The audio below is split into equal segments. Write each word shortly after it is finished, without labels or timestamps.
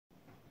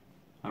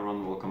Hi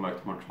everyone, welcome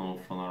back to my channel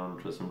for another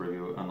interesting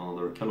review and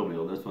another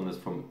kellerbier. This one is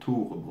from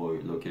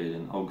Thorbräu, located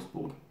in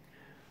Augsburg,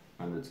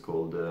 and it's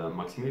called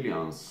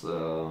Maximilians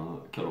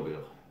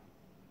kellerbier.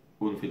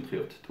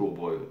 Unfiltrert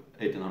Thorbräu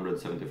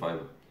 1875.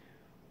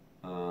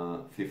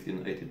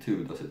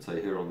 1582 does it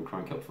say here on the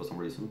crown cap for some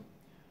reason.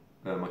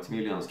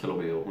 Maximilians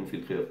kellerbier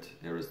unfiltrert.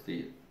 Here is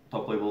the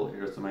top label,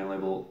 here is the main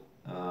label,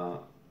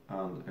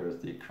 and here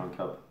is the crown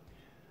cap.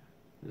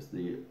 Here's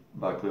the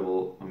back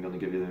label. I'm going to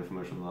give you the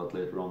information on that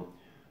later on.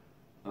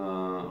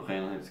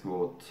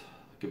 Reinheitsgebot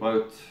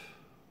gebraut.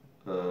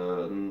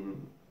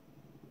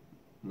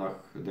 Nach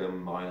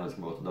dem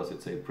Reinheitsgebot does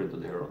it say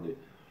printed here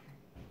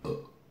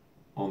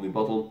on the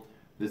bottle.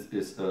 This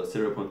is a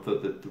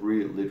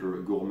 0.33 liter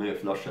gourmet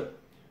flasche.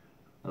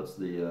 That's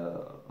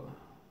the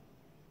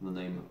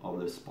name of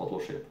this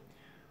bottle shape.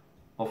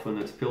 Often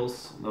it's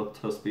pills that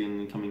has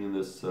been coming in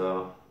this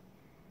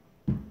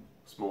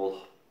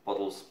small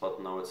bottles, but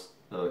now it's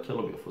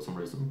kellerbier for some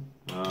reason.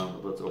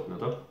 But let's open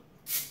it up.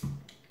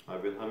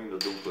 I've been having the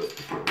Dunkless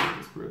before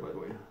this beer, by the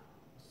way.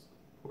 Let's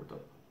pour it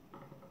up.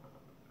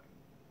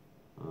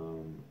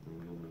 I'm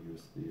gonna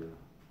use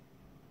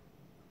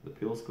the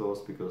Pils glass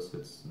because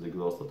it's the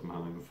glass that I'm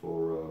having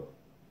for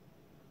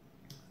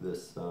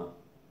this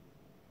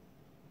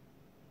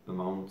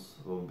amount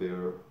of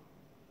beer,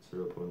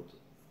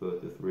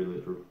 0.33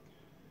 liter.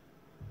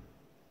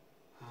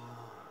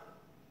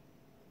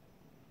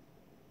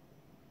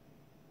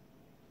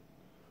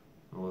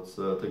 Now let's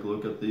take a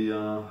look at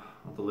the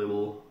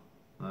label.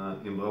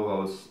 Im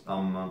Brauhaus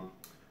am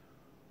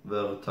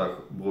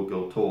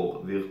Wertachbrucker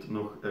Tor wird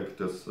noch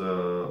echtes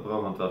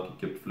Brauhandwerk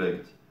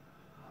gepflegt.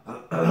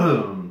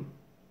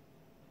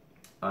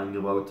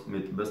 Eingebaut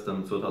mit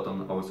besten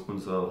Zutaten aus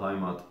unserer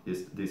Heimat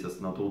ist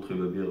dieses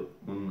naturtrübe Bier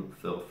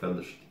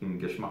unverfälscht im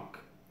Geschmack.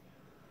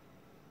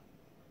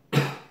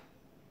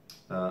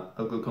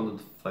 Alcohol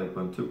content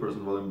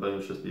 5.2% volume,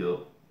 belgisches Bier.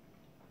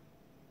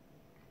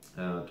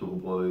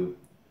 Thorbräu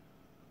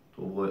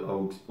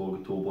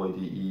Augsburg, Thorbräu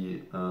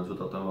DI,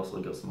 Zutaten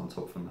Wasser, Gerstenmalz,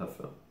 Hopfen,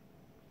 Hefe.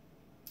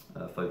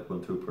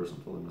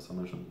 5.2% volume, as I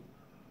mentioned.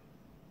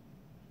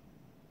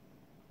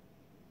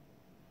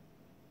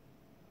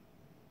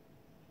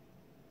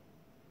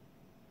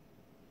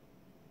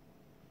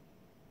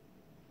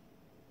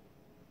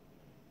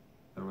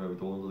 There we have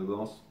it all into the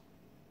glass.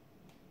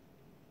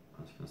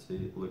 As you can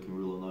see, looking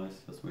really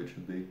nice, that's the way it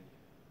should be.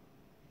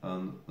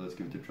 And let's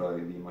give it a try,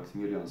 the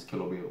Maximilians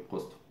kellerbier.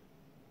 Prost!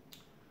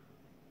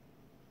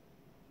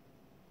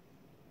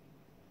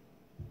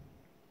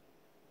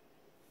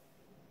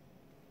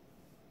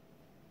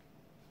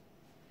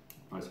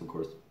 Nice, of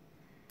course.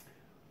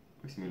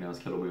 Maximilians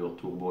kellerbier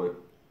Thorbräu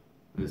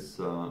is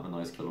a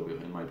nice kellerbier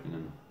in my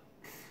opinion.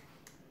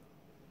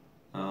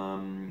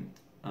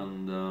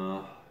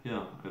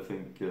 Yeah, I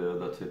think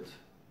that's it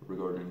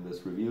regarding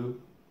this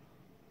review.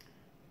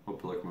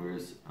 Hope you like my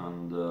reviews,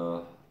 and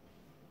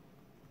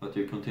that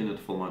you continue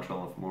to follow my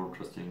channel for more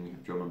interesting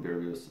German beer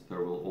reviews.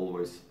 There will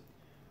always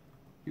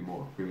be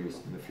more reviews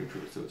in the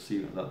future, so see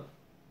you in that.